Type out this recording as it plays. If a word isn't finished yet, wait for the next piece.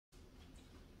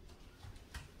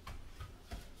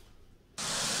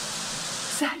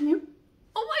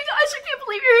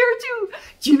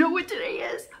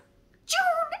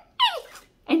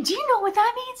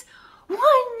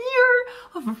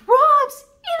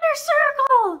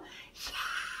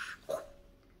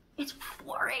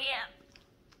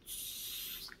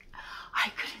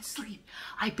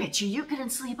I bet you couldn't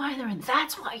sleep either, and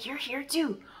that's why you're here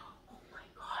too. Oh my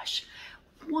gosh,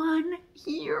 1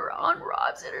 year on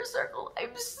Rob's Inner Circle.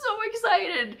 I'm so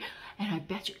excited. And I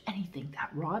bet you anything that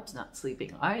Rob's not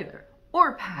sleeping either.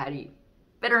 Or Patty.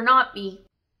 Better not be.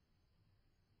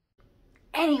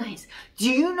 Anyways, do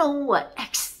you know what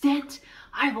extent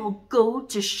I will go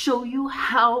to show you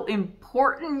how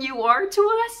important you are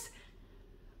to us?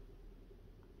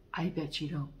 I bet you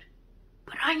don't.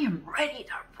 But I am ready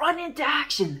to run into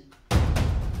action.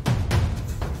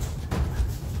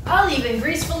 I'll even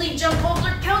gracefully jump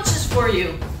over couches for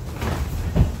you.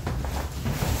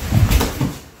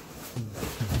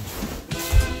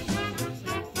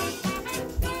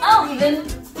 I'll even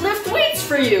lift weights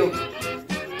for you.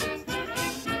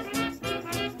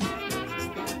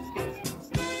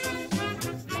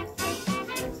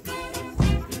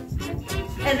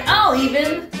 And I'll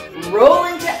even roll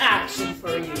into action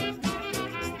for you.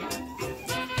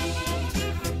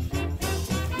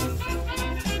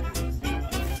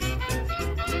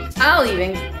 I'll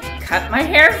even cut my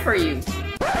hair for you.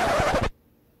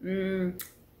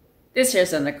 This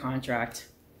hair's under contract.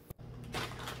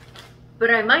 But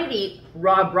I might eat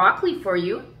raw broccoli for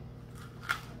you.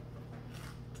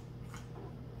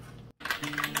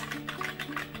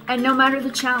 And no matter the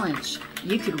challenge,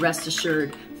 you could rest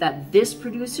assured that this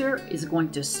producer is going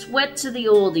to sweat to the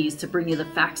oldies to bring you the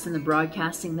facts and the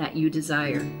broadcasting that you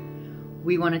desire.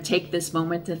 We want to take this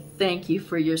moment to thank you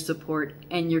for your support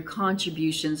and your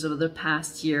contributions over the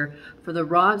past year for the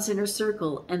Rob's Inner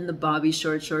Circle and the Bobby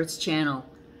Short Shorts channel.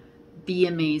 Be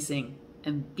amazing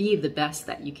and be the best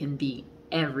that you can be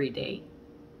every day.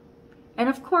 And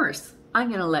of course, I'm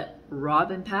going to let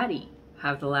Rob and Patty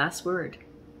have the last word.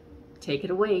 Take it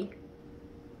away.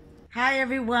 Hi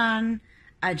everyone.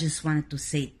 I just wanted to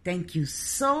say thank you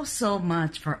so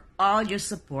much for all your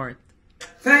support.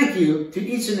 Thank you to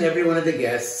each and every one of the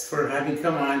guests for having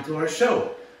come on to our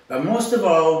show. But most of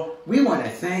all, we want to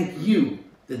thank you,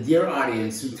 the dear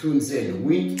audience who tunes in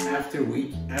week after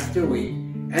week after week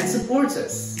and supports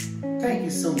us. Thank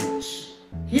you so much.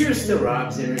 Here's the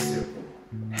Rob's Inner Circle.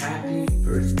 Happy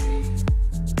birthday.